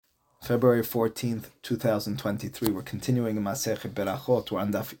February 14th, 2023. We're continuing in Masechet Berachot. We're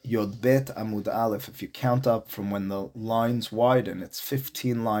on Daf Yod Bet Amud Aleph. If you count up from when the lines widen, it's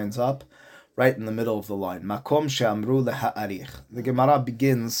 15 lines up, right in the middle of the line. Makom she'amru leha'arich. The Gemara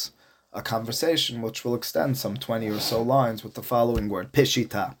begins a conversation which will extend some 20 or so lines with the following word,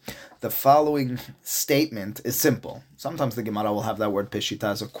 Peshita. The following statement is simple. Sometimes the Gemara will have that word Peshita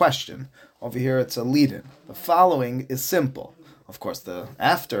as a question. Over here it's a lead-in. The following is simple. Of course, the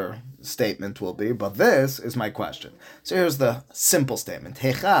after statement will be, but this is my question. So here's the simple statement.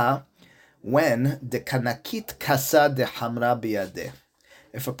 Hecha, when de kanakit kasa de hamra biyadeh.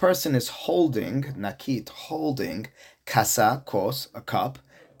 If a person is holding, nakit, holding, kasa, kos, a cup,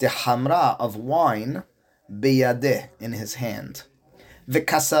 de hamra, of wine, biyadeh, in his hand. The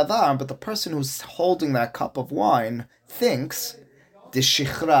kasadar, but the person who's holding that cup of wine thinks, de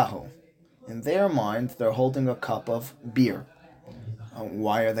shichrahu. In their mind, they're holding a cup of beer.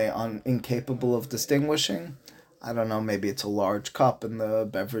 Why are they incapable of distinguishing? I don't know, maybe it's a large cup and the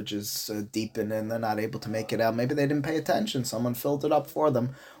beverage is deep in it and they're not able to make it out. Maybe they didn't pay attention. Someone filled it up for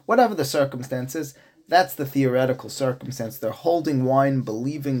them. Whatever the circumstances, that's the theoretical circumstance. They're holding wine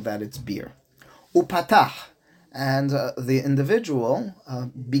believing that it's beer. Upatach. And the individual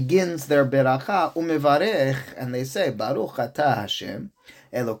begins their beracha, umevarech, and they say, Baruch atah Hashem,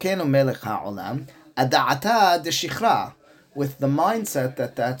 Elokeinu melech ha'olam, ada'ata deshichra, with the mindset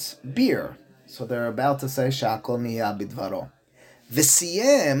that that's beer. So they're about to say, Shakol niya bidvaro.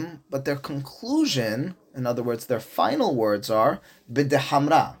 V'siyem, but their conclusion, in other words, their final words are,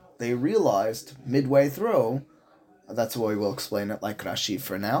 b'dehamra. They realized midway through, that's the way we'll explain it like Rashi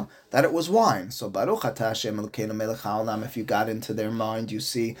for now, that it was wine. So Baruch atah Hashem Elokeinu melech ha'olam, if you got into their mind, you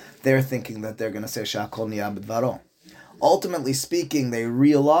see, they're thinking that they're going to say, Shakol niya bidvaro. Ultimately speaking, they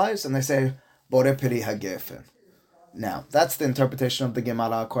realize and they say, Borei peri hagefen. Now, that's the interpretation of the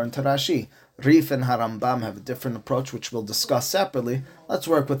Gemara according to Rashi. Rif and Harambam have a different approach, which we'll discuss separately. Let's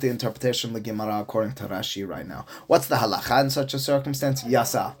work with the interpretation of the Gemara according to Rashi right now. What's the halacha in such a circumstance?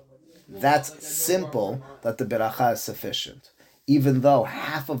 Yasa. That's simple, that the beracha is sufficient. Even though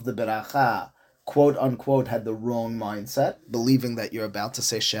half of the beracha, quote unquote, had the wrong mindset, believing that you're about to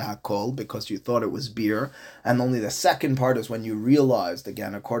say shehakol because you thought it was beer, and only the second part is when you realized,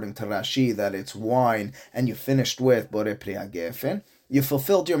 again according to Rashi, that it's wine, and you finished with borei pri hagefen, you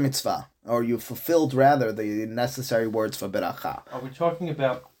fulfilled your mitzvah, or you fulfilled rather the necessary words for beracha. Are we talking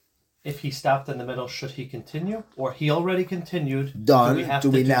about if he stopped in the middle, should he continue, or he already continued? Done.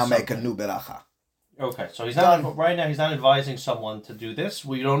 Do we now make a new beracha? Okay, so he's not right now. He's not advising someone to do this.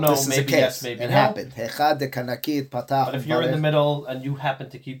 We don't know. This maybe yes, maybe it no. Happened. But if you're in the middle and you happen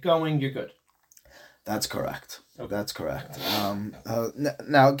to keep going, you're good. That's correct. Okay. That's correct.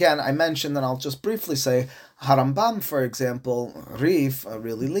 Now, again, I mentioned, and I'll just briefly say, Harambam, for example, Rif,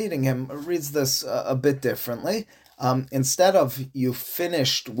 really leading him, reads this a bit differently. Instead of you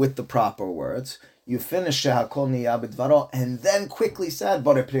finished with the proper words, you finished Shehakol niya bidvaro, and then quickly said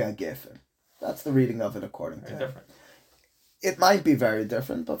Borei pri hagefen. That's the reading of it according to him. Different. It might be very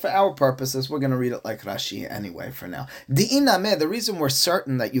different, but for our purposes, we're going to read it like Rashi anyway for now. Di'inameh, the reason we're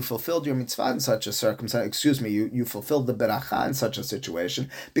certain that you fulfilled your mitzvah in such a circumstance, you fulfilled the beracha in such a situation,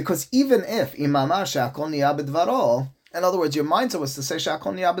 because even if imamah shakol niya bidvaro, in other words, your mindset was to say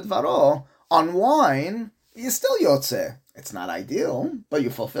shakol niya bidvaro, on wine, you still yotze. It's not ideal, but you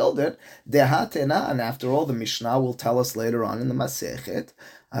fulfilled it. Dehatena, and after all, the Mishnah will tell us later on in the Masechet,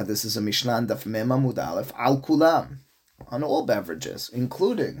 this is a Mishnah in Daf Mem Amud Aleph, al kulam, on all beverages,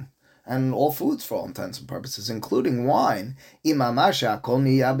 including, and all foods for all intents and purposes, including wine. Imamasha kol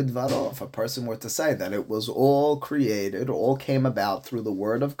niya bidvaro. If a person were to say that it was all created, all came about through the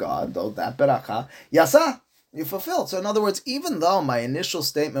word of God, though that beracha, yasa, you fulfilled. So in other words, even though my initial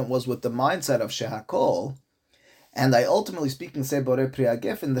statement was with the mindset of shehakol, and I ultimately speaking say borei pri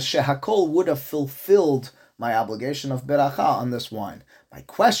hagefen, the shehakol would have fulfilled my obligation of beracha on this wine. My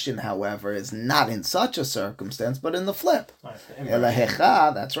question, however, is not in such a circumstance, but in the flip. Ela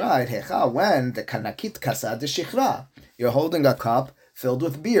hecha, that's right, hecha, when the kanakit kasa de shichra, you're holding a cup filled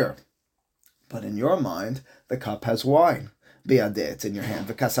with beer, but in your mind, the cup has wine. Biyadeh, it's in your hand.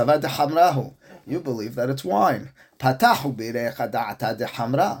 V'kasava de hamrahu, you believe that it's wine. Patahu birecha da'ata de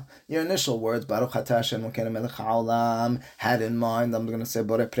hamra. Your initial words, Baruch atah Hashem Elokeinu melech ha'olam, had in mind, I'm going to say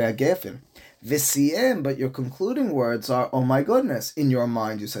borei pri hagefen. V'siyem, but your concluding words are, oh my goodness, in your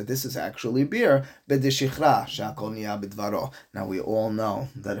mind you said this is actually beer, b'deshichra, shakol niya bidvaro. Now we all know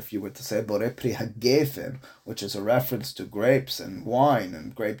that if you were to say borei pri hagefen, which is a reference to grapes and wine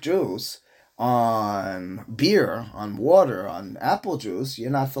and grape juice, on beer, on water, on apple juice, you're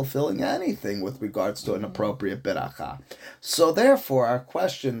not fulfilling anything with regards to an appropriate beracha. So therefore, our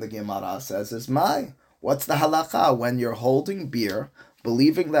question, the Gemara says, is what's the halacha when you're holding beer,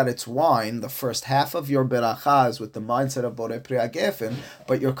 believing that it's wine? The first half of your beracha is with the mindset of Borei Pri HaGefen,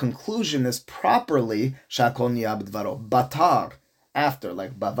 but your conclusion is properly Shakol Niyab Dvaro, batar. After,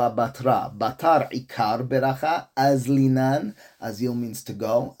 like bava batra, batar ikar beracha, azlinan, azil means to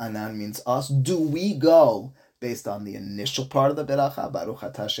go, anan means us. Do we go based on the initial part of the beracha, Baruch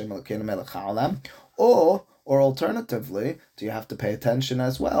atah Hashem Elokeinu melech haolam, or alternatively, do you have to pay attention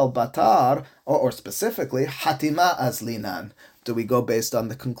as well, batar, or specifically, hatima azlinan? Do we go based on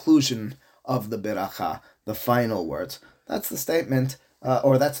the conclusion of the beracha, the final words? That's the statement,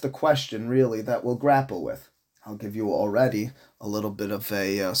 or that's the question, really, that we'll grapple with. I'll give you already a little bit of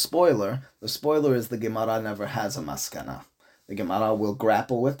a spoiler. The spoiler is the Gemara never has a maskana. The Gemara will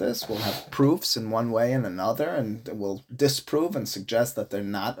grapple with this. We'll have proofs in one way and another, and will disprove and suggest that they're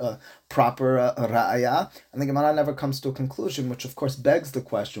not a proper ra'aya. And the Gemara never comes to a conclusion, which of course begs the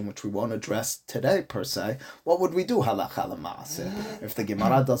question, which we won't address today per se. What would we do halacha l'ma'aseh if the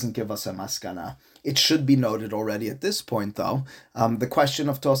Gemara doesn't give us a maskana? It should be noted already at this point, though, the question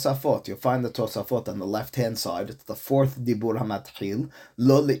of Tosafot. You'll find the Tosafot on the left-hand side. It's the fourth Dibur HaMatchil,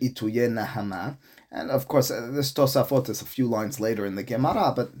 Lo le'ituye nahama. And of course, this Tosafot is a few lines later in the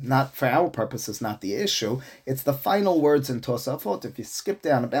Gemara, but not for our purposes, not the issue. It's the final words in Tosafot. If you skip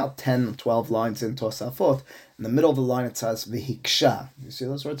down about 10, 12 lines in Tosafot, in the middle of the line it says, Vihiksha. You see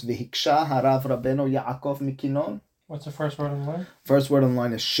those words? Vihiksha harav Rabbeinu Yaakov mikinon. What's the first word in the line? First word in the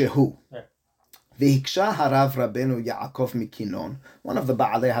line is Shehu. Yeah. Vihiksha harav Rabbeinu Yaakov mikinon. One of the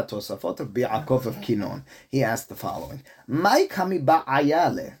Ba'alei HaTosafot of Yaakov of Kinon. He asked the following: Mai kami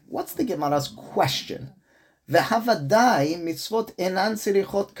ba'ayale? What's the Gemara's question? Vehavadai mitzvot enan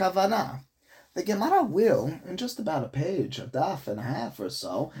sirichot kavana. The Gemara will, in just about a page, a daf and a half or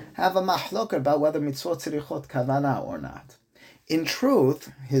so, have a mahlok about whether mitzvot sirichot kavana or not. In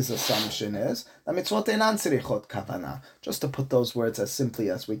truth, his assumption is that mitzvot enan sirichot kavana. Just to put those words as simply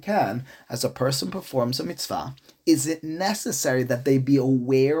as we can, as a person performs a mitzvah, is it necessary that they be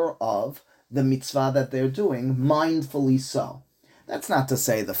aware of the mitzvah that they're doing, mindfully so? That's not to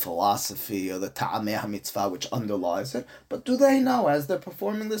say the philosophy or the ta'ameh ha-mitzvah which underlies it, but do they know as they're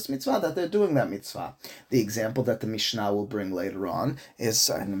performing this mitzvah that they're doing that mitzvah? The example that the Mishnah will bring later on is,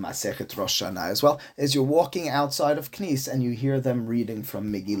 in Masechet Rosh Hashanah as well, is you're walking outside of Knis and you hear them reading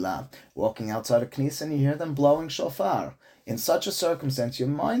from Megillah. Walking outside of Knis and you hear them blowing shofar. In such a circumstance, your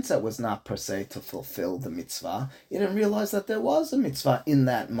mindset was not per se to fulfill the mitzvah. You didn't realize that there was a mitzvah in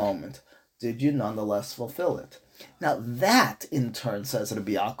that moment. Did you nonetheless fulfill it? Now that, in turn, says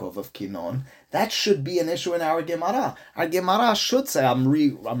Rabbi Yaakov of Kinon, that should be an issue in our Gemara. Our Gemara should say, I'm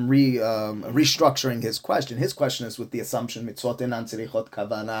restructuring his question. His question is with the assumption, mitzvot enan tzirichot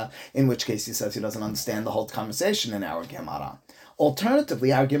kavana, in which case he says he doesn't understand the whole conversation in our Gemara.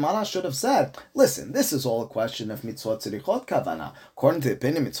 Alternatively, our Gemara should have said, listen, this is all a question of mitzvot tzirichot kavana. According to the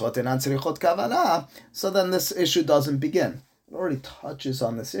opinion, mitzvot enan tzirichot kavana, so then this issue doesn't begin. It already touches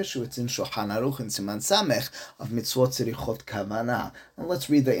on this issue. It's in Shulchan Aruch in Siman Samech of mitzvot tzirichot kavana. And let's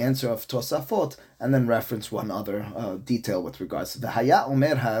read the answer of Tosafot and then reference one other detail with regards to the Haya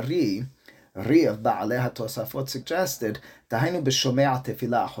Omer Hari. Ri of Ba'alei HaTosafot suggested Tahainu b'shomea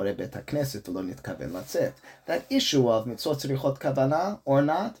tefillah achorei bet hakneset v'lo nitkaven latzet. That issue of mitzvot tzirichot kavana or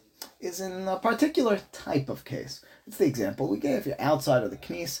not is in a particular type of case. It's the example we gave. You're outside of the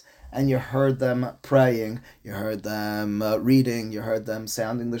Knis and you heard them praying, you heard them reading, you heard them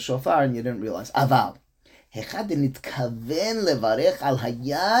sounding the shofar, and you didn't realize. Aval, hechad nitkaven levarech al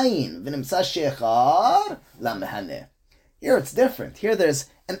hayayin v'nimsa shechar lamehaneh. Here it's different. Here there's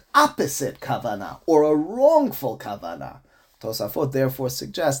an opposite kavana, or a wrongful kavana. Tosafot therefore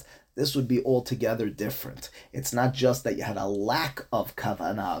suggests this would be altogether different. It's not just that you had a lack of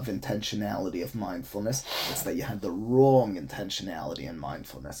kavanah, of intentionality, of mindfulness. It's that you had the wrong intentionality and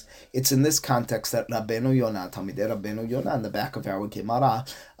mindfulness. It's in this context that Rabbeinu Yonah, Talmidei Rabbeinu Yonah, in the back of our Gemara,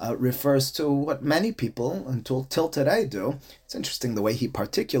 refers to what many people until today do. It's interesting the way he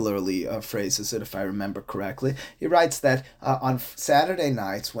particularly phrases it, if I remember correctly. He writes that on Saturday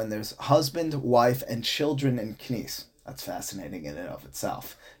nights, when there's husband, wife, and children in Knis, that's fascinating in and of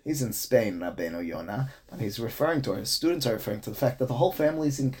itself. He's in Spain, Rabbeinu Yonah, but he's referring to, or his students are referring to the fact that the whole family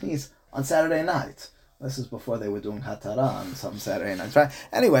is in Knis on Saturday night. This is before they were doing Hatara on some Saturday nights, right?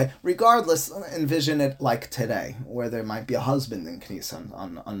 Anyway, regardless, envision it like today, where there might be a husband in Knis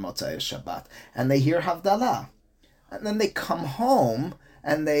on Motzei Shabbat, and they hear Havdalah. And then they come home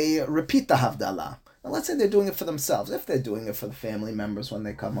and they repeat the Havdalah. Now, let's say they're doing it for themselves. If they're doing it for the family members when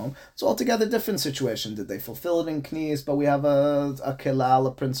they come home, it's altogether different situation. Did they fulfill it in Knis? But we have a kelal,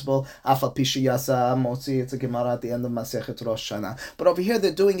 a principle. Afal pishiyasa motzi. It's a gemara at the end of Masechet Rosh Hashanah. But over here,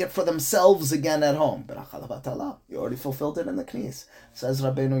 they're doing it for themselves again at home. You already fulfilled it in the Knis. Says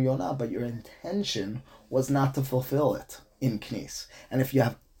Rabbeinu Yonah, but your intention was not to fulfill it in Knis. And if you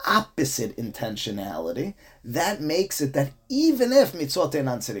have opposite intentionality, that makes it that even if mitzvot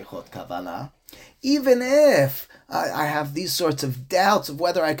enan tzerichot kavana, even if I have these sorts of doubts of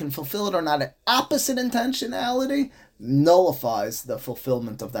whether I can fulfill it or not, an opposite intentionality nullifies the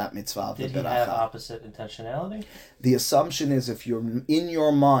fulfillment of that mitzvah of the beracha. Did he have opposite intentionality? The assumption is if you're in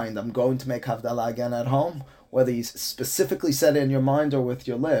your mind, I'm going to make Havdalah again at home, whether you specifically said it in your mind or with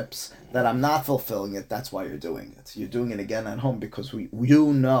your lips, that I'm not fulfilling it, that's why you're doing it. You're doing it again at home because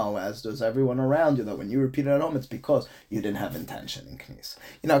you know, as does everyone around you, that when you repeat it at home, it's because you didn't have intention in Knis.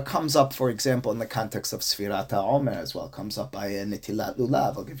 It comes up, for example, in the context of Sfirat HaOmer as well. It comes up by Netilat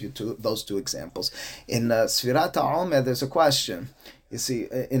Lulav. I'll give you those two examples. In Sfirat HaOmer, there's a question. You see,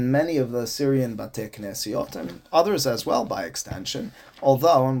 in many of the Syrian Batei Knesiot, and others as well by extension,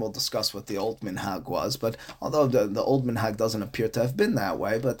 although, and we'll discuss what the old minhag was, but although the old minhag doesn't appear to have been that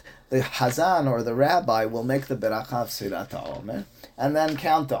way, but the Hazan or the rabbi will make the beracha of Sfirat HaOmer and then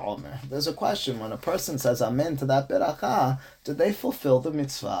count the Omer. There's a question, when a person says Amen to that beracha, did they fulfill the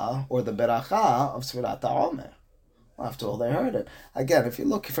mitzvah or the beracha of Sfirat HaOmer? After all, they heard it. Again, if you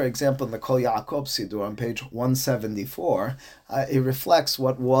look, for example, in the Kol Yaakov Sidur on page 174, it reflects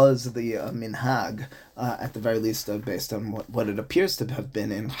what was the minhag, at the very least, based on what it appears to have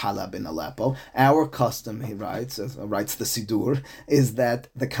been in Halab in Aleppo. Our custom, he writes the Sidur, is that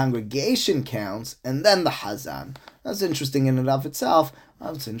the congregation counts and then the Hazan. That's interesting in and of itself.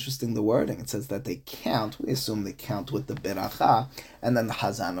 It's interesting, the wording. It says that they count. We assume they count with the beracha and then the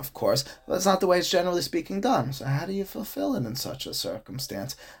hazan, of course. But it's not the way it's generally speaking done. So how do you fulfill it in such a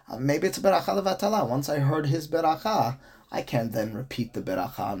circumstance? Maybe it's a beracha levatala. Once I heard his beracha, I can then repeat the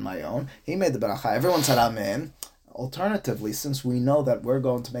beracha on my own. He made the beracha. Everyone said amen. Alternatively, since we know that we're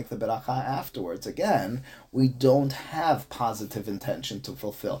going to make the beracha afterwards, again, we don't have positive intention to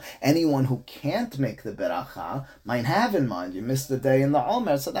fulfill. Anyone who can't make the beracha might have in mind, you missed the day in the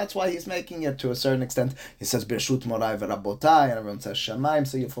Omer, so that's why he's making it to a certain extent. He says, Birshut Morai V'Rabotai, and everyone says Shemaim,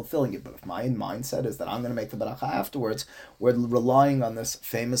 so you're fulfilling it. But if my mindset is that I'm going to make the beracha afterwards, we're relying on this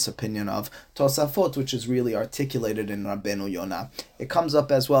famous opinion of Tosafot, which is really articulated in Rabbeinu Yonah. It comes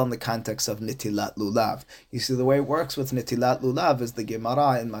up as well in the context of Nitilat Lulav. You see, the way it works with Nitilat Lulav is the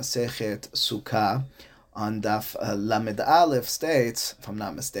Gemara in Masechet Sukkah on Daf Lamed Aleph states, if I'm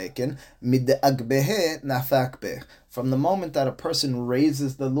not mistaken, Mid'agbehe nafakbeh. From the moment that a person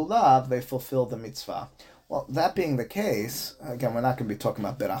raises the lulav, they fulfill the mitzvah. Well, that being the case, again, we're not going to be talking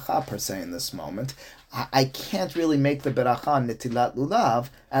about beracha per se in this moment. I can't really make the beracha netilat lulav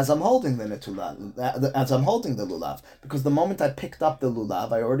as I'm holding the lulav, because the moment I picked up the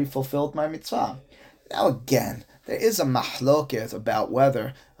lulav, I already fulfilled my mitzvah. Now again, there is a mahloket about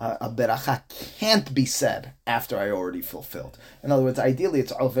whether a beracha can't be said after I already fulfilled. In other words, ideally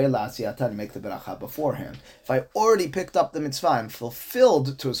it's over la'asiyata to make the beracha beforehand. If I already picked up the mitzvah and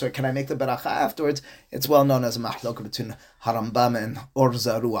fulfilled to a certain, can I make the beracha afterwards? It's well known as a mahloket between Harambam and Or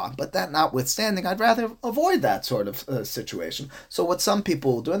Zarua. But that notwithstanding, I'd rather avoid that sort of situation. So what some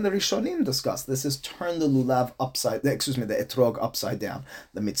people will do, and the Rishonim discuss this, is turn the lulav the etrog upside down.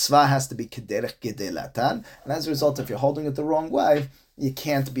 The mitzvah has to be kederech gedelatan, and as a result, if you're holding it the wrong way, you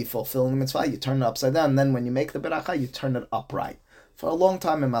can't be fulfilling the mitzvah. You turn it upside down, and then when you make the beracha, you turn it upright. For a long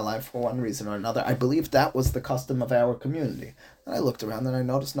time in my life, for one reason or another, I believed that was the custom of our community. And I looked around and I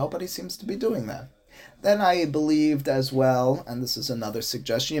noticed nobody seems to be doing that. Then I believed as well, and this is another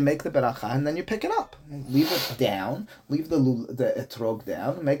suggestion, you make the beracha and then you pick it up. Leave it down, leave the etrog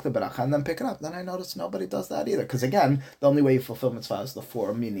down, make the beracha and then pick it up. Then I noticed nobody does that either. Because again, the only way you fulfill mitzvah is the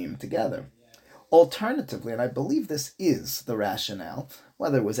four minim together. Alternatively, and I believe this is the rationale,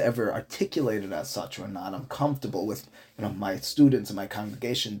 whether it was ever articulated as such or not, I'm comfortable with my students and my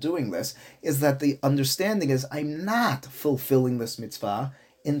congregation doing this, is that the understanding is I'm not fulfilling this mitzvah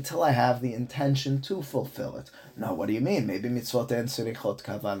until I have the intention to fulfill it. Now, what do you mean? Maybe mitzvot and sirichot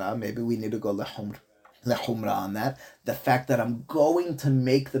kavana, maybe we need to go lehumra on that. The fact that I'm going to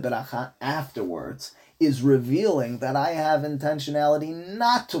make the beracha afterwards is revealing that I have intentionality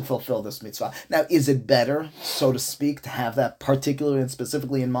not to fulfill this mitzvah. Now, is it better, so to speak, to have that particularly and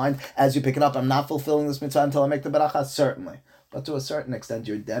specifically in mind as you pick it up? I'm not fulfilling this mitzvah until I make the beracha? Certainly. but to a certain extent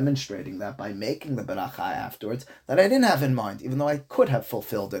you're demonstrating that by making the beracha afterwards that I didn't have in mind, even though I could have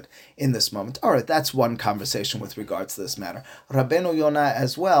fulfilled it in this moment. All right, that's one conversation with regards to this matter. Rabbeinu Yonah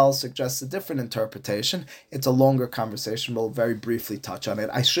as well suggests a different interpretation. It's a longer conversation. We'll very briefly touch on it.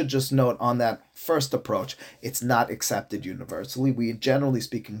 I should just note on that first approach, it's not accepted universally. We, generally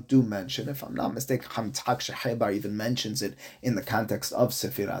speaking, do mention, if I'm not mistaken, Chaim Tzchak Shehebar even mentions it in the context of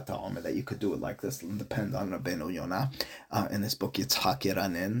Sefirat HaOmer, that you could do it like this. It'll depend on Rabbeinu Yonah in his book Yitzhak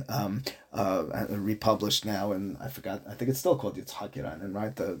Yeranin, republished now, and I think it's still called Yitzhak Yeranin,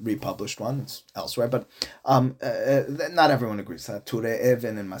 right? The republished one, it's elsewhere, but not everyone agrees. Turei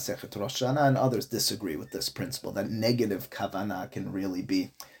Even and Masechet Rosh Hashanah and others disagree with this principle, that negative kavanah can really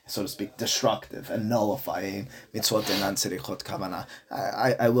be, so to speak, destructive and nullifying mitzvot enan tzirichot kavanah.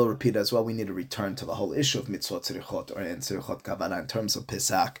 I will repeat as well, we need to return to the whole issue of mitzvot tzirichot or en tzirichot kavanah in terms of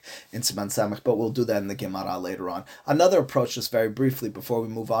Pesach in Siman Samech, but we'll do that in the Gemara later on. Another approach, just very briefly before we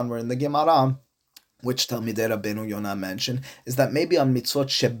move on, we're in the Gemara, which Talmidei Rabbeinu Yonah mentioned, is that maybe on mitzvot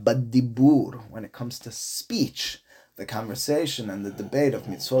shebadibur, when it comes to speech, the conversation and the debate of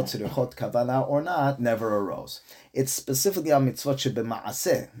mitzvot tzirichot kavanah or not never arose. It's specifically on mitzvot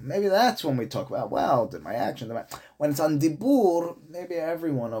shebema'aseh. Maybe that's when we talk about, well, did my action, when it's on dibur, maybe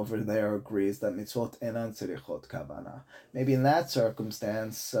everyone over there agrees that mitzvot enan tzirichot kavanah. Maybe in that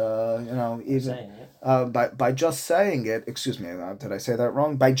circumstance, even by just saying it, excuse me, did I say that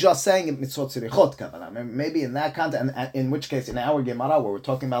wrong? By just saying it, mitzvot tzirichot kavanah. Maybe in that context, and in which case, in our Gemara, where we're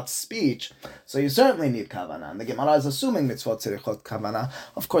talking about speech, so you certainly need kavanah. And the Gemara is assuming mitzvot tzirichot kavanah.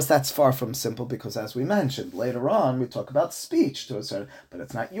 Of course, that's far from simple, because as we mentioned, later on, we talk about speech to a certain, but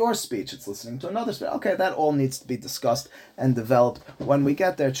it's not your speech, it's listening to another speech. Okay, that all needs to be discussed and developed. When we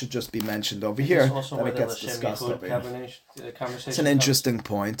get there, it should just be mentioned over here that it gets discussed over here. It's an interesting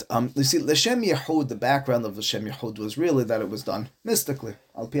point. You see, L'Shem Yehud, the background of L'Shem Yehud was really that it was done mystically.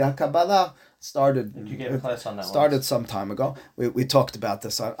 Al Pi HaKabbalah started. You gave a class on that. Started some time ago. We talked about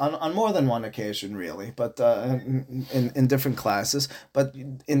this on more than one occasion, really, but in different classes. But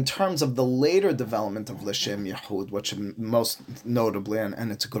in terms of the later development of L'Shem Yehud, which most notably,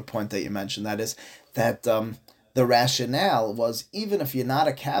 and it's a good point that you mentioned, that is that the rationale was, even if you're not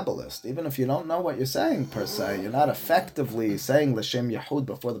a Kabbalist, even if you don't know what you're saying per se, you're not effectively saying L'Shem Yehud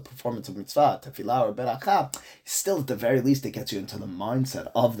before the performance of mitzvah, tefillah or beracha, still at the very least it gets you into the mindset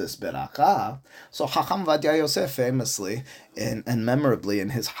of this beracha. So Chacham Ovadia Yosef famously and memorably in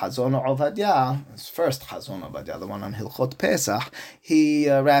his Hazon Ovadia, his first Hazon Ovadia, the one on Hilchot Pesach, he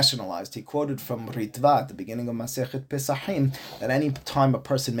rationalized, he quoted from Ritva at the beginning of Masechet Pesachim, that any time a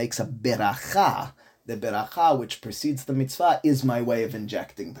person makes a beracha, the beracha, which precedes the mitzvah, is my way of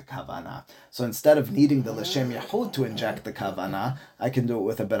injecting the kavanah. So instead of needing the L'Shem Yehud to inject the kavanah, I can do it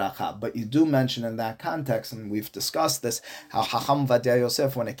with a beracha. But you do mention in that context, and we've discussed this, how Chacham Ovadia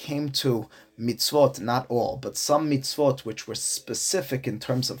Yosef, when it came to mitzvot, not all, but some mitzvot which were specific in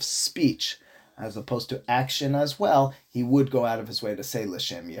terms of speech, as opposed to action as well, he would go out of his way to say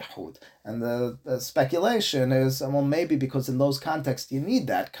L'Shem Yehud. And the speculation is, well, maybe because in those contexts you need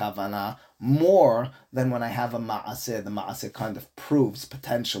that kavanah more than when I have a ma'aseh. The ma'aseh kind of proves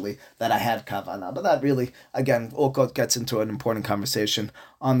potentially that I had kavanah. But that really, again, all gets into an important conversation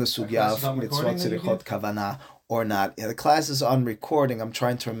on the sugya of mitzvot tzirichot kavanah or not. Yeah, the class is on recording. I'm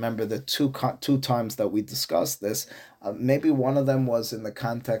trying to remember the two times that we discussed this. Maybe one of them was in the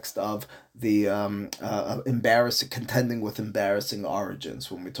context of the contending with embarrassing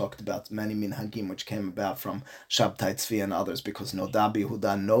origins, when we talked about many minhagim which came about from Shabtai Tzvi and others, because Nodab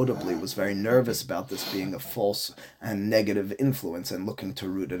Yehuda notably was very nervous about this being a false and negative influence and looking to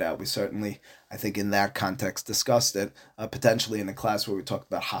root it out. We certainly, I think, in that context discussed it, potentially in a class where we talked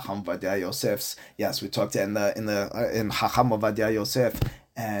about Chacham Ovadia Yosef's. Yes, we talked in Chacham Ovadia Yosef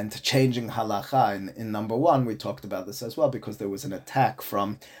and changing halacha. In number one, we talked about this as well, because there was an attack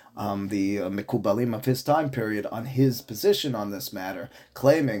from the Mekubalim of his time period on his position on this matter,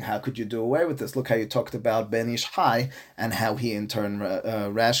 claiming, how could you do away with this? Look how you talked about Ben Ish Chai, and how he in turn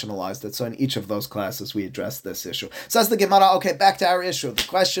rationalized it. So in each of those classes we addressed this issue. Says the Gemara, okay, back to our issue. The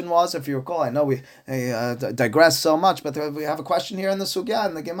question was, if you recall, I know we digress so much, but we have a question here in the Sugya,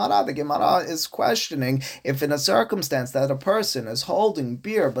 in the Gemara. The Gemara is questioning if in a circumstance that a person is holding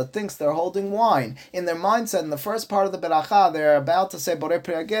beer but thinks they're holding wine, in their mindset, in the first part of the beracha, they're about to say Borei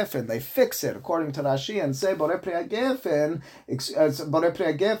Pri HaGefen. They fix it according to Rashi and say Borei Pri HaGefen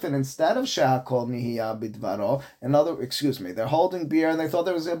instead of She'akol Nihiyah Bidvaro. They're holding beer and they thought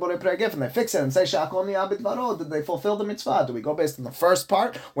there was a Borei Pri HaGefen. They fix it and say She'akol Nihiyah Bidvaro. Did they fulfill the mitzvah? Do we go based on the first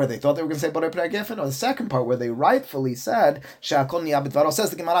part where they thought they were going to say Borei Pri HaGefen, or the second part where they rightfully said She'akol Nihiyah Bidvaro? Says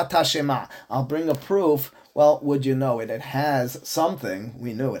the Gemara Tashema. I'll bring a proof Well, would you know it? It has something.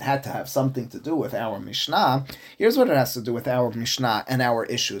 We knew it had to have something to do with our Mishnah. Here's what it has to do with our Mishnah and our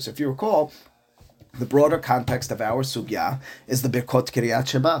issues. If you recall, the broader context of our sugya is the Birkot Kiryat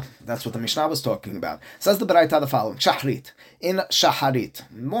Shema. That's what the Mishnah was talking about. Says the Baraita the following: Shahrit, in Shaharit,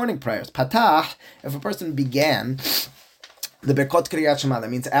 morning prayers. Patah, if a person began the Birkot Kiryat Shema, that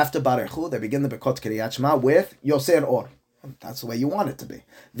means after Barechu, they begin the Birkot Kiryat Shema with Yoser Or. That's the way you want it to be.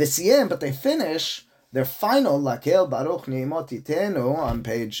 V'siyem, but they finish their final Lakel Baruch Ni'imot Titenu on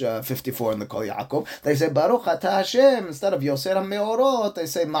page 54 in the Kol Yaakov. They say Baruch Ata Hashem instead of Yoser HaMeorot. They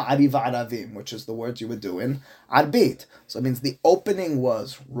say Ma'ariv Aravim, which is the words you would do in Arbit. So it means the opening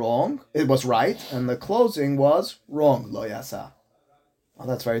was wrong, it was right, and the closing was wrong. Lo Yasa. Oh,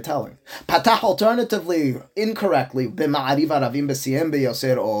 that's very telling. Patah alternatively, incorrectly, B'Ma'ariv Aravim B'Siyem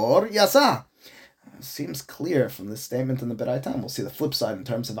B'Yoser Or Yasa. Seems clear from this statement in the Beraita. We'll see the flip side in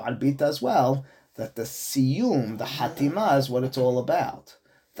terms of Arbita as well, that the siyum, the hatima, is what it's all about.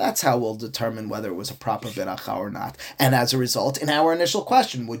 That's how we'll determine whether it was a proper beracha or not. And as a result, in our initial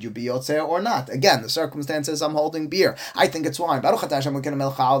question, would you be yotzei or not? Again, the circumstances, I'm holding beer. I think it's wine. Baruch atah Hashem l'keinu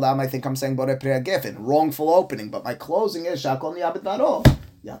melech ha'olam. I think I'm saying borei priya gefen. Wrongful opening, but my closing is shakol niyabed varo.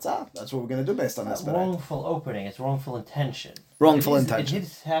 Yatsa. That's what we're going to do based on this. Wrongful opening. It's wrongful intention. Wrongful intention.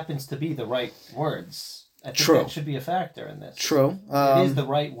 It happens to be the right words. I think True. That should be a factor in this. True. It is the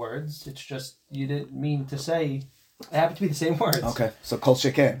right words. It's just you didn't mean to say. It happened to be the same words. Okay, so kol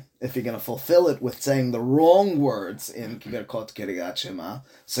sheken. If you're going to fulfill it with saying the wrong words in Birkot Kiryat Shema,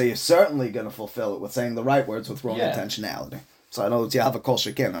 so you're certainly going to fulfill it with saying the right words with wrong intentionality. So in other words, you have a kol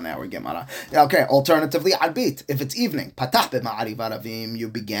sheken on our Gemara. Okay, alternatively, arbit. If it's evening, patah b'ma'ariv aravim, you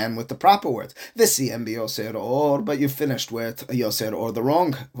began with the proper words. V'siyem b'yoser or, but you finished with yoser or, the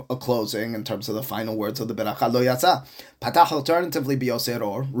wrong closing in terms of the final words of the beracha lo yatsa. Patah alternatively b'yoser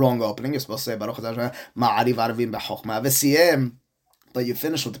or, wrong opening. You're supposed to say baruch atah ma'ariv aravim b'chokhmah v'siyem, but you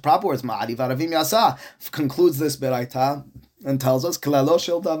finish with the proper words ma'ariv aravim yasa. Concludes this beraita and tells us klalo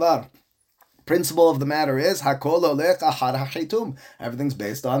shel davar. Principle of the matter is hakol olech achar hachitum. Everything's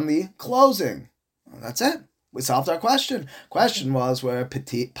based on the closing. That's it. We solved our question. Question was where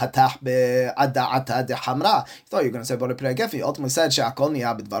patah be'ada'ata de hamra. You thought you were going to say borei priya gefen. Ultimately said she'akol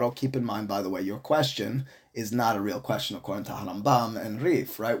niyabed varo. Keep in mind, by the way, your question is not a real question according to Harambam and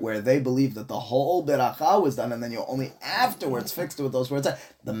Rif, right? Where they believe that the whole beracha was done and then you only afterwards fixed it with those words.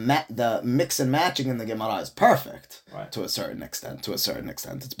 The mix and matching in the Gemara is perfect, right, to a certain extent.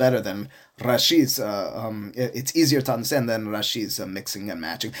 It's better than Rashi's. It's easier to understand than Rashi's mixing and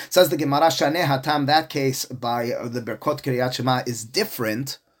matching. Says the Gemara, Shaneh Hatam, that case by the Birkot Kiryat Shema is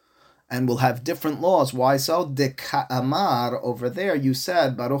different and will have different laws. Why so? De Ka'amar, over there, you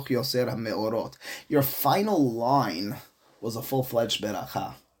said, Baruch Yoser HaMeorot. Your final line was a full-fledged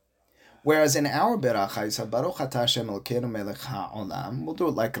beracha. Whereas in our beracha, you said, Baruch atah Hashem Elokeinu melech ha'olam. We'll do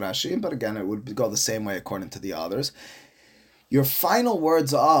it like Rashi, but again, it would go the same way according to the others. Your final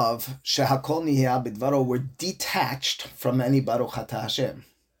words of Shehakol Nihya Bidvaro were detached from any Baruch atah Hashem.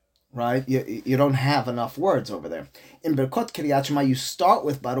 Right? You don't have enough words over there. In Birkot Kiryat Shema, you start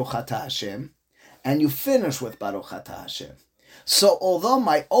with Baruch Atah Hashem, and you finish with Baruch Atah Hashem. So although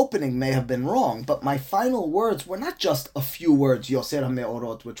my opening may have been wrong, but my final words were not just a few words, Yoser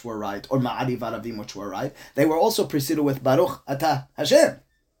HaMeorot, which were right, or Ma'ariv Aravim, which were right. They were also preceded with Baruch Atah Hashem.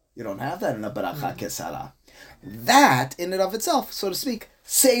 You don't have that in a Beracha Kesara. That, in and of itself, so to speak,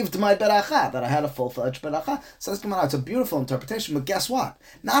 saved my beracha, that I had a full-fledged beracha. Says Gemara, it's a beautiful interpretation, but guess what?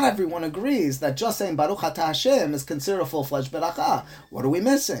 Not everyone agrees that just saying Baruch Atah Hashem is considered a full-fledged beracha. What are we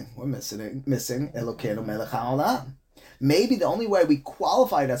missing? We're missing Elokeinu melech ha'olam. Maybe the only way we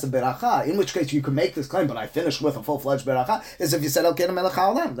qualify it as a beracha, in which case you could make this claim, but I finished with a full-fledged beracha, is if you said Elokeinu melech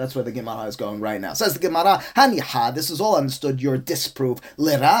ha'olam. That's where the Gemara is going right now. Says the Gemara, Haniha, this is all understood, your disproof.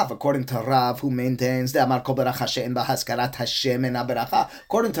 L'Rav, according to Rav, who maintains the Amar kol beracha she'en ba haskarat Hashem ena beracha.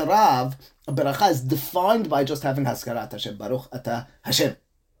 According to Rav, a beracha is defined by just having haskarat Hashem, Baruch Atah Hashem.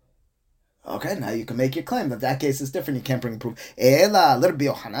 Okay, now you can make your claim that case is different. You can't bring proof. According to Rabbi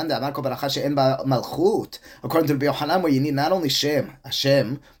Yochanan, where you need not only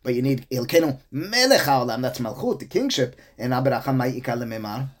Hashem, but you need Elokeinu melech ha'olam, that's Malchut, the kingship.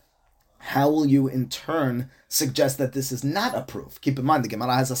 How will you in turn suggest that this is not a proof? Keep in mind, the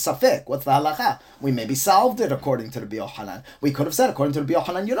Gemara has a safek. What's the halacha? We maybe solved it according to Rabbi Yochanan. We could have said, according to Rabbi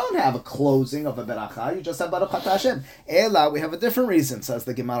Yochanan, you don't have a closing of a beracha, you just have Baruch Atah Hashem. Ela, we have a different reason, says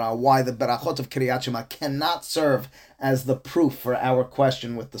the Gemara, why the berachot of Kiryat Shema cannot serve as the proof for our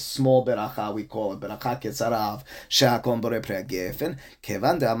question with the small beracha, we call it beracha kesarav, she'hakol borei pri gefen,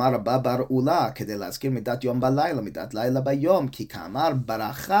 kevan de'amar Rabba bar Ula, kedei lazkir midat yom balayla, midat layla bayom, ki ka'amar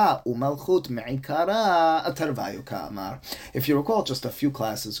baracha u'malchut me'ikara atarvayu ka'amar. If you recall, just a few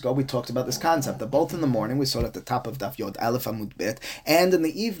classes ago, we talked about this concept that both in the morning, we saw it at the top of Daf Yod Aleph Amud Bet, and in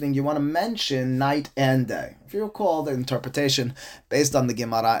the evening, you want to mention night and day. If you recall, the interpretation based on the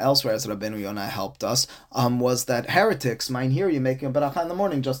Gemara elsewhere, as Rabbeinu Yonah helped us, was that heretics might hear you making a beracha in the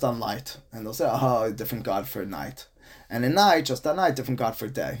morning just on light, and they'll say, "Oh, a different god for night." And in night, just at night, different god for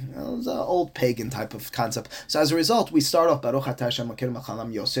day. It was an old pagan type of concept. So as a result, we start off Baruch Atah Hashem Elokeinu melech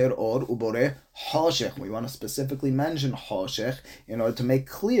haolam yoser or uboreh choshech. We want to specifically mention choshech in order to make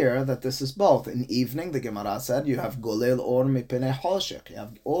clear that this is both. In evening, the Gemara said, you have golel or mipnei choshech. You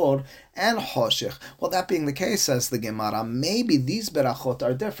have or and choshech. Well, that being the case, says the Gemara, maybe these berachot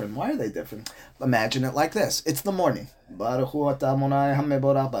are different. Why are they different? Imagine it like this. It's the morning. Baruch hu atah Adonai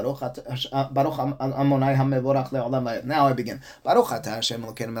hamevorach, Baruch Adonai hamevorach le'olam. Now I begin. Baruch atah Hashem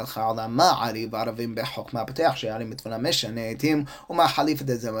Elokeinu melech haolam ma'ariv aravim bechokma p'teach she'arim mitzvana meshane etim u'ma'halif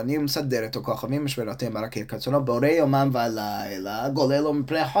dezavanim saderet u'kochavim mishverotim barakir katzono borei yomam v'alayla golelo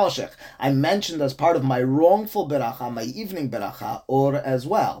mipnei choshech. I mentioned as part of my wrongful beracha, my evening beracha, or as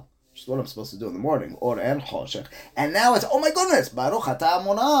well. Which is what I'm supposed to do in the morning, or and choshech. And now it's, oh my goodness, Baruch atah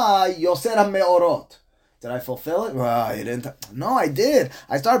Adonai yoser hameorot. Did I fulfill it? Well, you didn't. No, I did.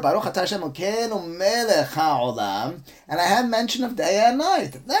 I started Baruch Atah Hashem Elokeinu melech haolam, and I had mention of day and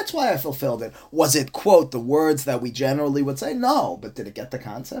night. That's why I fulfilled it. Was it, quote, the words that we generally would say? No. But did it get the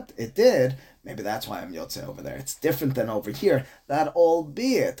concept? It did. Maybe that's why I'm Yotze over there. It's different than over here. That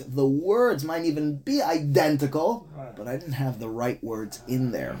albeit the words might even be identical, but I didn't have the right words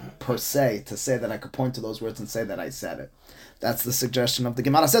in there, per se, to say that I could point to those words and say that I said it. That's the suggestion of the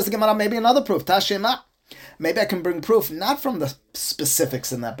Gemara. Says the Gemara, maybe another proof. Tashema. Maybe I can bring proof not from the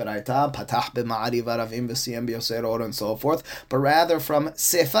specifics in that beraita, patach b'ma'ariv aravim v'siyem b'yoser or and so forth, but rather from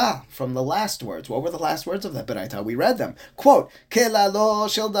sefa, from the last words. What were the last words of that beraita? We read them. Quote, kelalo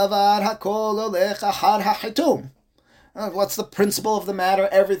shel davar hakol olech achar hachitum. What's the principle of the matter?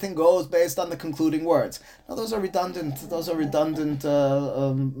 Everything goes based on the concluding words. Now, those are redundant.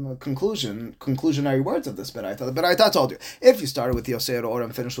 Conclusionary words of this beraita. The beraita told you if you started with Yoser or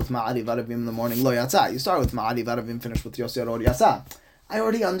and finished with Ma'ariv Aravim in the morning, lo yatsa. You start with Ma'ariv Aravim, finish with Yoser or yasa. I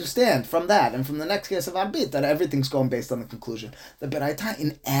already understand from that and from the next case of Arbit that everything's going based on the conclusion. The beraita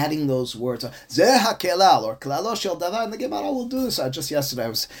in adding those words, Zeh hakelal or klalo shel davar, and the Gemara will do this. Just yesterday I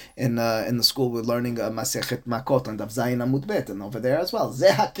was in the school we're learning Masechet Makot and Daf Zayin Amud Bet, and over there as well. Zeh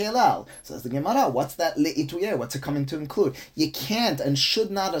hakelal, says the Gemara. What's that le'ituye? What's it coming to include? You can't and should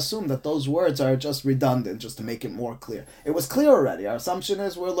not assume that those words are just redundant, just to make it more clear. It was clear already. Our assumption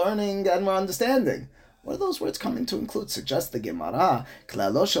is we're learning and we're understanding. What are those words coming to include? Suggest the Gemara.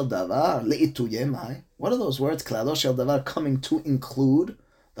 Klalo shel davar le'ituye mai. What are those words? Klalo shel davar coming to include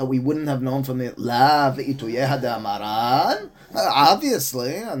that we wouldn't have known from the la ve'ituye hadamaran.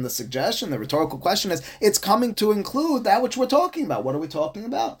 Obviously, and the suggestion, the rhetorical question is, it's coming to include that which we're talking about. What are we talking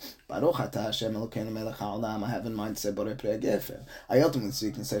about? Baruch atah Hashem Elokeinu melech haolam. I have in mind say borei pri gefen. I ultimately so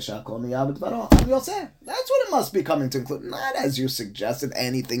you can say shakol miyavad baro. You'll say that's what it must be coming to include, not as you suggested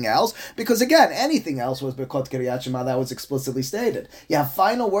anything else. Because again, anything else was Birkot Kriyat Shema that was explicitly stated. You have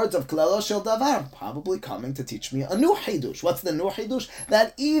final words of klalo shel davar, probably coming to teach me a new hidush. What's the new hidush?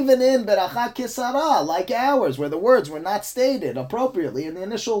 That even in beracha kisara, like ours, where the words were not stated appropriately in the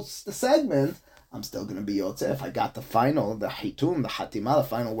initial segment, I'm still going to be Yotze if I got the final, the hitum, the hatima, the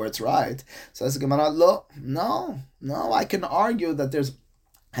final words right. Says the Gemara, no, I can argue that there's,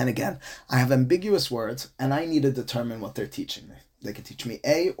 and again, I have ambiguous words, and I need to determine what they're teaching me. They can teach me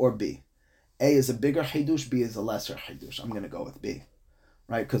A or B. A is a bigger hidush, B is a lesser hidush. I'm going to go with B.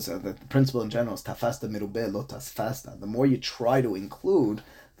 Right? Because the principle in general is tafasta mirube lo tasfasta. The more you try to include,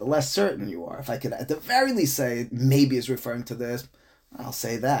 the less certain you are. If I could at the very least say maybe is referring to this, I'll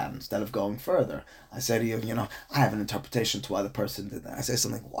say that instead of going further. I say to you, I have an interpretation to why the person did that. I say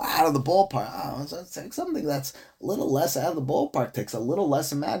something out of the ballpark. I say something that's a little less out of the ballpark, takes a little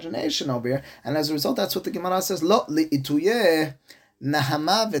less imagination over here. And as a result, that's what the Gemara says. Lo li'ituye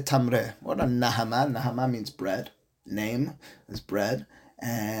nahama v'tamre. What a nahama? Nahama means bread. Name is bread.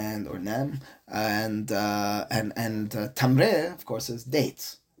 And or nem. And tamre, of course, is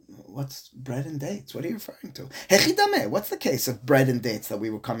dates. What's bread and dates? What are you referring to? Hechidame. What's the case of bread and dates that we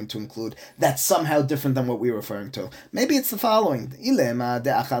were coming to include that's somehow different than what we were referring to? Maybe it's the following.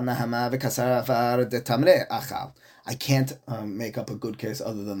 I can't make up a good case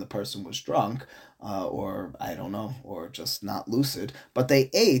other than the person was drunk. or I don't know, or just not lucid. But they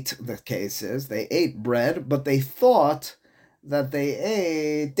ate, the case is, they ate bread, but they thought that they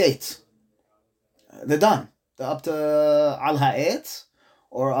ate dates. They're done. They're up to Al Ha'etz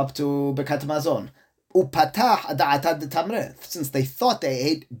or up to Birkat Hamazon. Upatach da'atad tamre. Since they thought they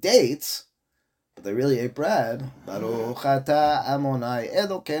ate dates, but they really ate bread. Baruch atah Amonai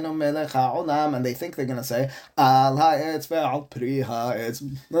Elokeinu melech ha'olam, and they think they're going to say Al Ha'etz ve'al pri ha'etz.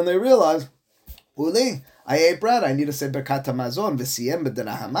 Then they realize, Uli, I ate bread. I need to say Birkat Hamazon v'siyem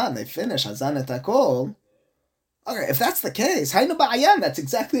b'dina Haman. They finish Hazan et Hakol. Okay, if that's the case, Haynu ba'ayan, that's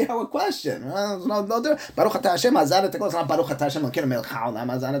exactly our question. No, Baruch atah Hashem hazan et hakol. It's not Baruch atah Hashem Elokeinu melech ha'olam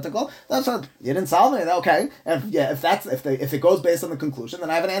hazan et hakol. That's not, you didn't solve it. Okay, and yeah, if it goes based on the conclusion, then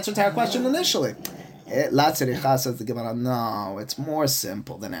I have an answer to our question initially. La tziricha, says the Gemara. No, it's more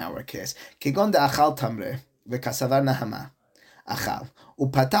simple than our case. Kigon de'achal tamre v'kasavar nahama achal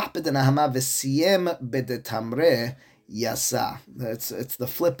upatach b'de nahama v'siyem b'de tamre yasa. It's the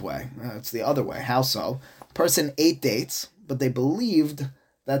flip way. It's the other way. How so? Person ate dates, but they believed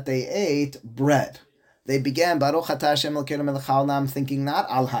that they ate bread. They began Baruch atah Hashem Elokeinu melech ha'olam, thinking not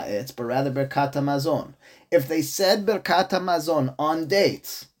Al Ha'etz, but rather Birkat Hamazon. If they said Birkat Hamazon on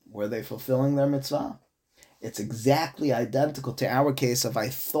dates, were they fulfilling their mitzvah? It's exactly identical to our case of I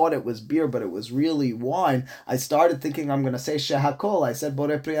thought it was beer, but it was really wine. I started thinking I'm going to say Shehakol. I said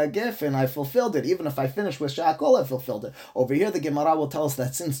Borei Pri Hagef, and I fulfilled it. Even if I finished with Shehakol, I fulfilled it. Over here, the Gemara will tell us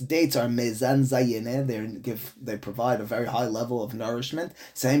that since dates are mezan zayineh, they provide a very high level of nourishment.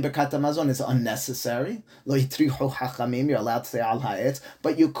 Saying Birkat Hamazon is unnecessary. Lo yitrichu hachamim, you're allowed to say Al Ha'etz,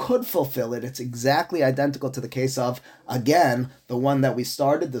 but you could fulfill it. It's exactly identical to the case of, again, the one that we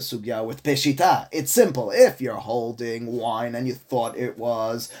started the sugya with Peshita. It's simple. If you're holding wine and you thought it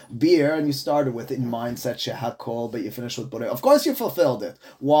was beer and you started with it in mindset Shehakol, but you finished with Borei, of course you fulfilled it.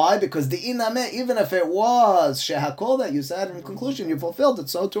 Why? Because the iname, even if it was Shehakol that you said in conclusion, you fulfilled it.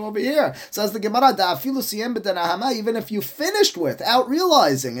 So too over here. Says the Gemara, Da'afilu siyem b'denahama, even if you finished without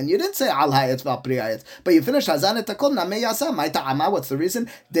realizing, and you didn't say Al Ha'etz v'al Pri Ha'etz, but you finished Hazan et Hakol, Name Yasa, Mai Ta'ama, what's the reason?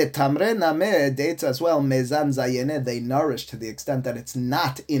 De Tamre Name, dates as well, Mezan Zayene, they nourish to the extent that it's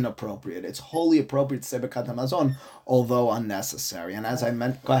not inappropriate. It's wholly appropriate to say Birkat Hamazon, although unnecessary. And as I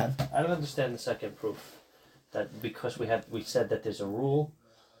meant, go ahead. I don't understand the second proof that because we said that there's a rule,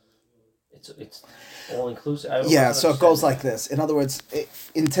 it's all inclusive. Yeah, so it goes like this. In other words,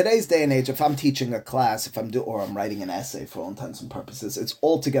 in today's day and age, if I'm teaching a class, or I'm writing an essay for all intents and purposes, it's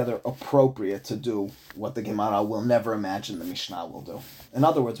altogether appropriate to do what the Gemara will never imagine the Mishnah will do. In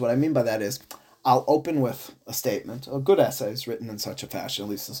other words, what I mean by that is, I'll open with a statement. A good essay is written in such a fashion,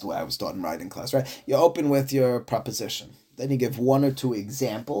 at least this is the way I was taught in writing class, right? You open with your proposition. Then you give one or two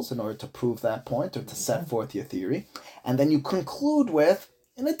examples in order to prove that point or to set forth your theory. And then you conclude with,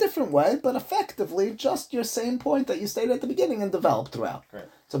 in a different way, but effectively just your same point that you stated at the beginning and developed throughout. Right.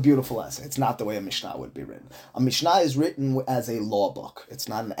 It's a beautiful essay. It's not the way a Mishnah would be written. A Mishnah is written as a law book. It's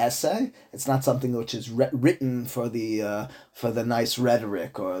not an essay. It's not something which is written for the nice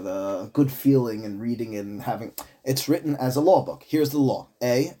rhetoric or the good feeling and reading and having. It's written as a law book. Here's the law,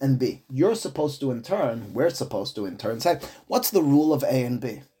 A and B. We're supposed to in turn say, what's the rule of A and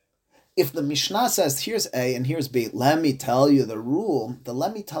B? If the Mishnah says, here's A and here's B, let me tell you the rule, the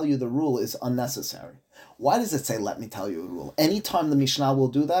let me tell you the rule is unnecessary. Why does it say, let me tell you a rule? Anytime the Mishnah will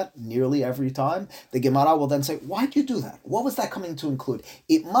do that, nearly every time, the Gemara will then say, why'd you do that? What was that coming to include?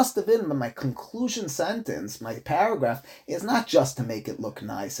 It must have been, my conclusion sentence, my paragraph, is not just to make it look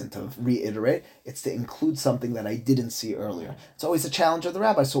nice and to reiterate, it's to include something that I didn't see earlier. It's always a challenge of the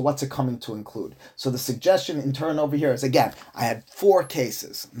rabbi, so what's it coming to include? So the suggestion in turn over here is, again, I had 4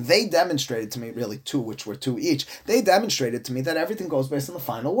 cases. They demonstrated to me, really 2, which were 2 each, they demonstrated to me that everything goes based on the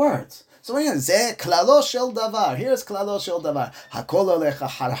final words. So again, Ze klalo shel davar. Here's klalo shel davar. Hakol alecha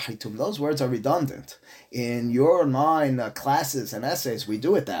harachitum. Those words are redundant. In your and mine classes and essays, we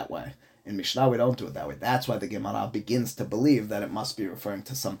do it that way. In Mishnah, we don't do it that way. That's why the Gemara begins to believe that it must be referring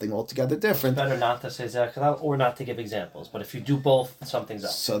to something altogether different. It's better not to say Zeklal or not to give examples. But if you do both, something's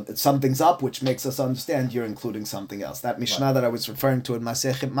up. So something's up, which makes us understand you're including something else. That Mishnah that I was referring to in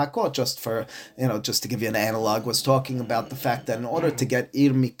Masechet Makot, just to give you an analog, was talking about the fact that in order to get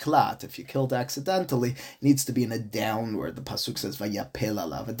Ir Miklat, if you killed accidentally, it needs to be in a downward. The pasuk says Vayapel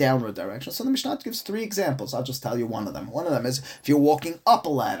alav, a downward direction. So the Mishnah gives 3 examples. I'll just tell you one of them. One of them is if you're walking up a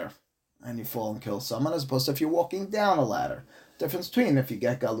ladder and you fall and kill someone, as opposed to if you're walking down a ladder. Difference between if you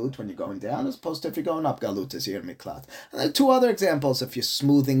get galut when you're going down as opposed to if you're going up, galut is yir miklat. And then two other examples, if you're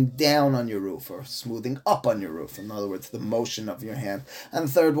smoothing down on your roof or smoothing up on your roof, in other words, the motion of your hand. And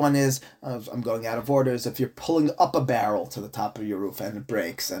the third one is, I'm going out of order, is if you're pulling up a barrel to the top of your roof and it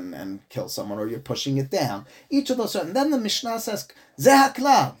breaks and kills someone, or you're pushing it down. Each of those, and then the Mishnah says, Zeh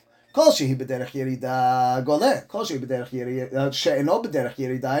haklal. כל שהיא בדרך ירידה גולה, כל שהיא בדרך ירידה, שאינו בדרך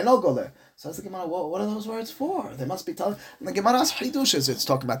ירידה אינו גולה. So that's the Gemara, what are those words for? They must be telling, and the Gemara's chidush is, it's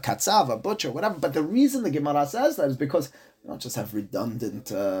talking about katzav, a butcher, whatever, but the reason the Gemara says that is because you don't just have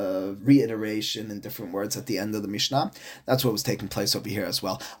redundant reiteration in different words at the end of the Mishnah. That's what was taking place over here as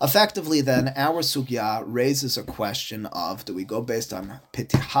well. Effectively then, our sugya raises a question of, do we go based on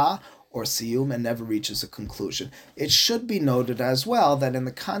pitiha or siyum and never reaches a conclusion? It should be noted as well that in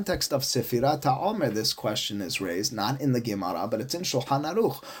the context of Sefirat HaOmer, this question is raised, not in the Gemara, but it's in Shulchan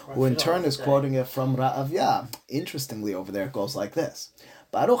Aruch, who in turn is quoting it from Ra'avya. Interestingly, over there it goes like this.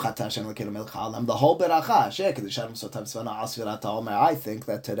 Baruch atah Hashem Elokeinu melech haolam, the whole beracha, she'kedushanim sotav tzvana al Sefirat HaOmer. I think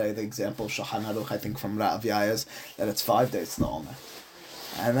that today the example of Shulchan Aruch, I think from Ra'avya, is that it's 5 days to the Omer.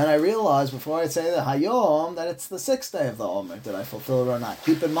 And then I realized before I say the Hayom that it's the 6th day of the Omer. Did I fulfill it or not?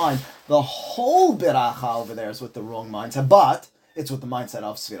 Keep in mind, the whole beracha over there is with the wrong mindset, but it's with the mindset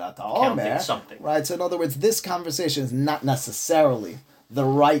of Sfirat HaOmer. Right? So in other words, this conversation is not necessarily the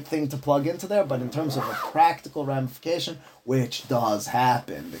right thing to plug into there, but in terms of a practical ramification, which does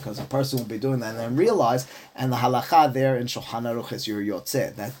happen, because a person will be doing that and then realize, and the halacha there in Shulchan Aruch is your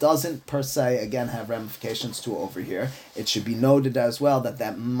yotzeh. That doesn't per se, again, have ramifications to over here. It should be noted as well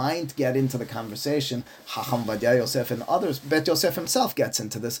that might get into the conversation, Chacham Vadia Yosef and others, Bet Yosef himself gets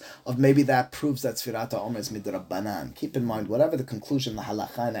into this, of maybe that proves that Sfirat HaOmer is midrabbanan. Keep in mind, whatever the conclusion, the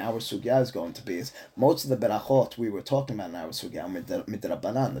halacha in our sugya is going to be, is most of the berachot we were talking about in our sugya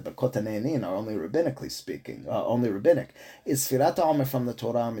midrabbanan. The Berkot HaNe'enin are only rabbinically speaking, only rabbinic. Is Sfirat HaOmer from the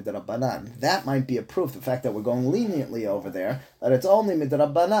Torah midrabbanan? That might be a proof, the fact that we're going leniently over there, that it's only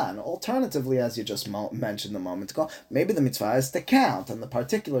midrabbanan. Alternatively, as you just mentioned a moment ago, maybe the mitzvah is to count, and the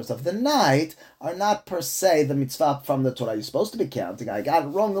particulars of the night are not per se the mitzvah from the Torah. You're supposed to be counting. I got it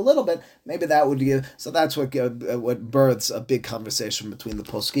wrong a little bit. Maybe that would give. So that's what births a big conversation between the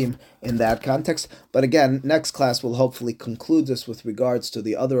poskim in that context. But again, next class will hopefully conclude this with regards to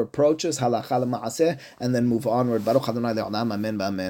the other approaches, halacha l'ma'aseh, and then move onward. Baruch Adonai le'olam, amen, amen.